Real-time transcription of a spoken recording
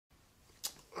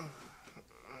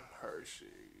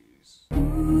Hershey's.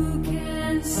 Who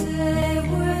can say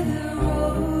where the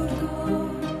road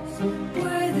goes,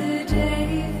 where the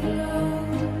day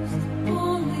flows?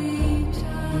 Only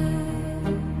time.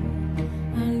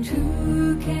 And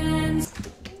who can?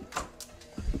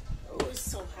 Oh, it's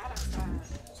so hot outside.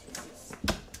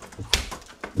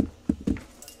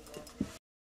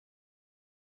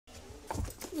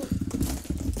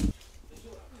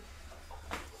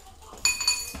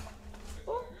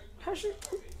 Oh, Hershey.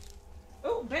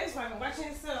 Oh, Ben's probably watching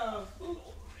himself. Ooh.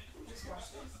 Just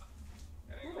watch this.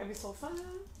 That might be so fun.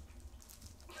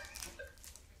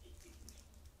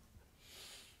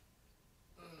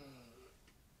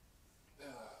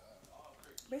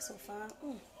 Be so fun.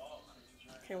 Ooh.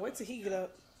 Can't wait till he get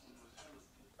up.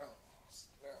 Oh,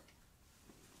 snap.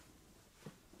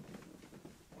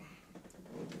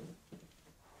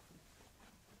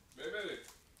 Baby.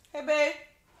 Hey, babe.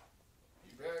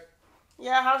 You back?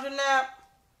 Yeah, how's your nap?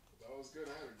 That was good.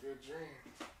 I had a good dream.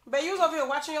 Babe, you was over here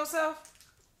watching yourself?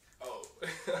 Oh.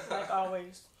 Like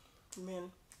always.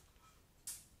 Men.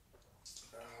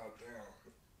 Oh,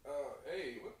 damn.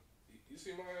 Hey, what? You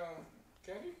see my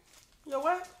candy? Yo,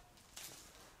 what?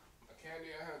 My candy,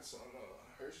 I had some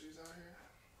Hershey's out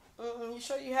here. You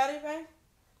sure you had it, babe?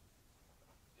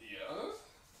 Yeah.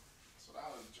 That's what I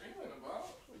was dreaming about.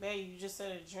 Babe, you just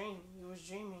said a dream. You was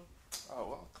dreaming. Oh,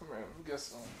 well, come here. Let me get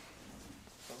some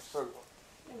circle.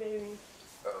 Hey, baby.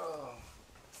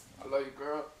 I love you,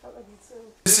 girl. I love you too.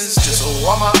 This is just a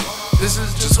warm up. This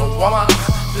is just a warm up.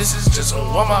 This is just a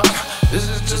warm up. This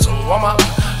is just a warm up.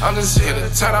 I'm just here to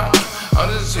turn up. I'm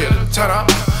just here to turn up.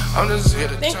 I'm just here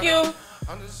to turn up. Thank you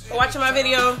for watching my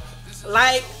video.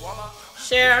 Like,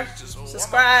 share,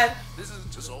 subscribe,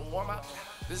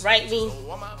 write me,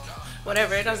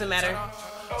 whatever. It doesn't matter.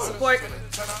 Support.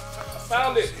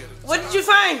 Found it. What did you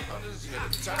find?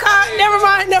 Never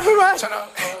mind. Never mind. Turn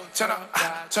up, turn up,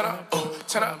 turn up,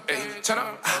 turn up, turn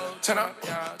up, turn up,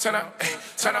 turn up, turn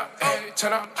up,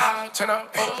 turn up, turn up, turn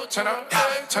up, turn up,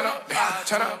 turn up,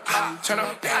 turn up, turn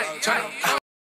up, turn up.